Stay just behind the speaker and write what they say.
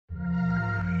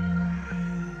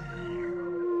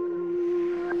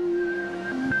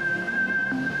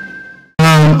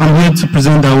I'm here to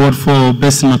present the award for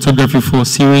Best Cinematography for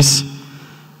series.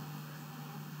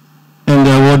 And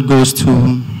the award goes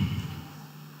to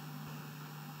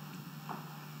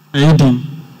Aiden.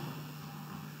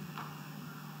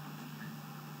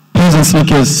 Heels and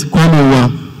Sneakers, Kwame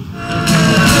Wa.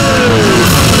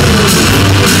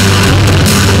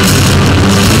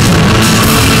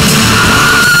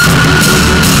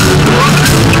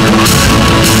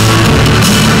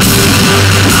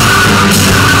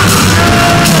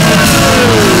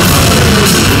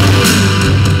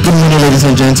 Ladies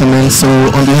and gentlemen, so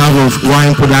on behalf of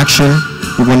Wine Production,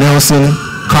 Yvonne Nelson,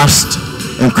 cast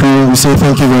and crew, we say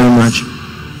thank you very much.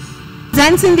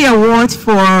 Presenting the award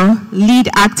for lead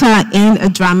actor in a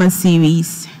drama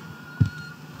series.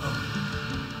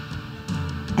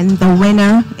 And the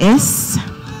winner is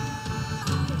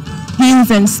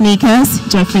Heels and Sneakers,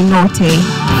 Jeffrey Norte.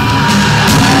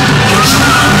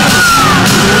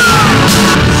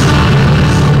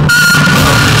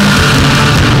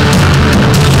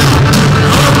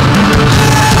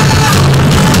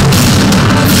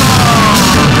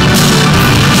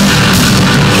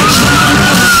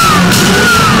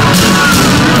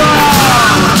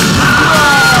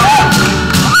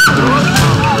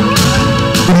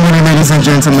 Ladies and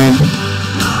gentlemen,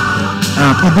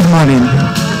 good morning.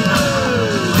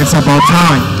 It's about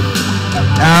time.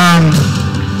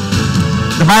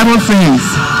 The Bible says,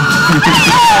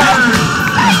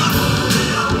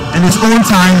 in its own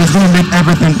time, it's going to make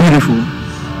everything beautiful.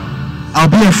 I'll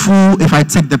be a fool if I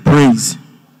take the praise.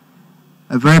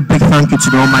 A very big thank you to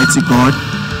the Almighty God.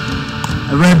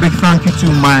 A very big thank you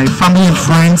to my family and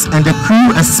friends and the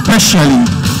crew especially,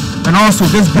 and also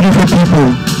these beautiful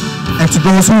people. And to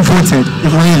those who voted, if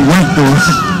we really went though.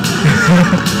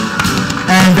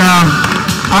 And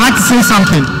I'd like to say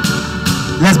something.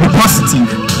 Let's be positive.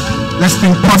 Let's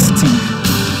think positive.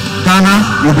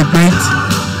 Ghana will be great,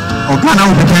 or Ghana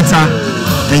will be better,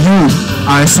 and you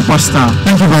are a superstar.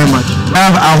 Thank you very much. We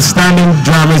have outstanding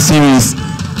drama series,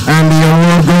 and the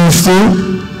award goes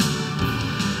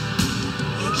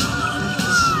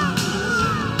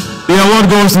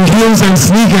to Heels and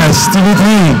Sneakers,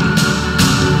 TV3.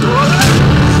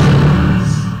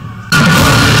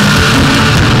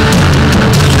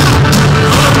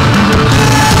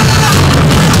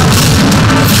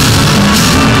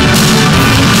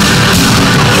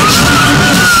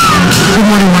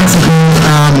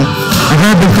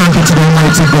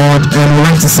 God, and we'd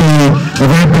like to say a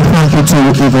very big thank you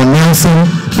to Yvonne Nelson.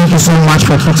 Thank you so much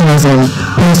for putting us on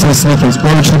Heels and Sneakers.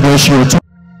 God bless you.